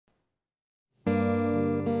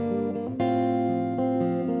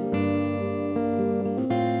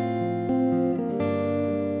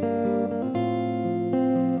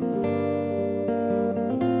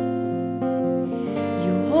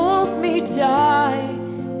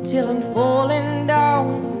till I'm falling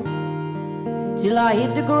down, till I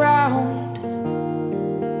hit the ground,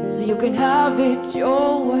 so you can have it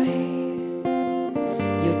your way.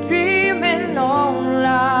 You're dreaming on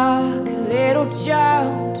like a little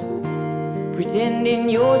child, pretending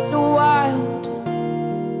you're so wild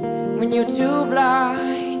when you're too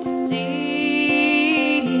blind to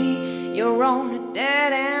see you're on a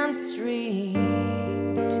dead-end street.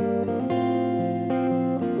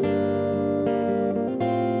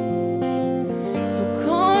 So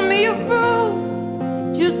call me a fool,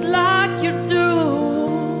 just like you do,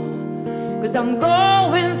 'cause I'm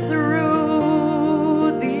going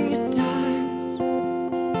through these times.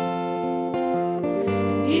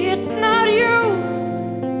 And it's not you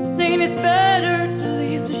saying it's better to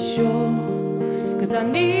leave the shore, 'cause I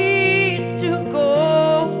need to go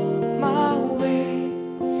my way.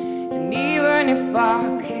 And even if I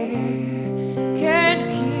can't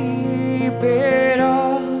keep it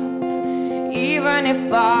up, even if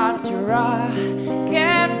I try,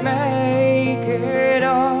 can't make it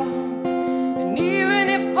up. And even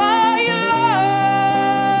if I love,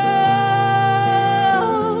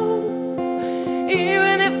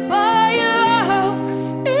 even if I love,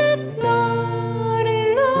 it's not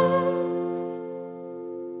enough.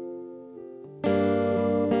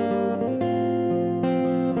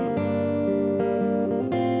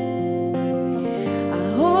 I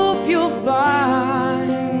hope you'll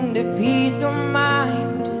find a peace of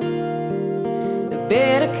mind, a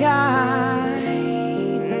better kind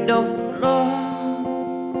of love.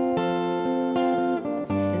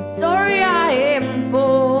 And sorry I am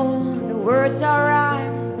for the words I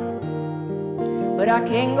rhyme, but I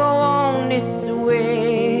can't go on this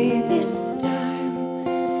way this time.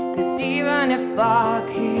 'Cause even if I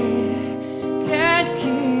can't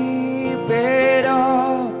keep it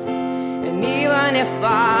up, and even if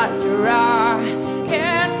I try,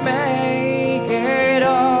 can't make it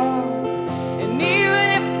up. And even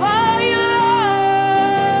if I love,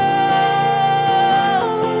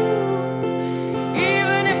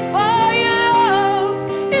 even if I love,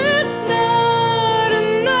 it's not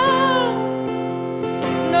enough.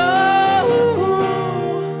 No,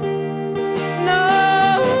 no.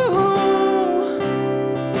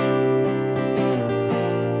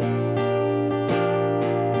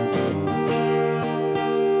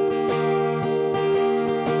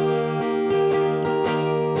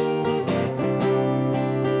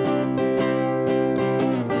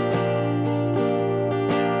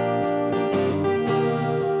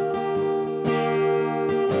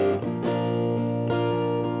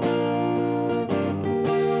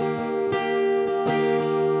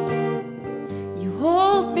 You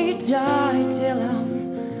hold me tight till I'm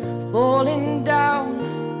falling down,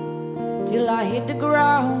 till I hit the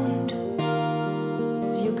ground,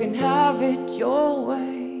 so you can have it your way.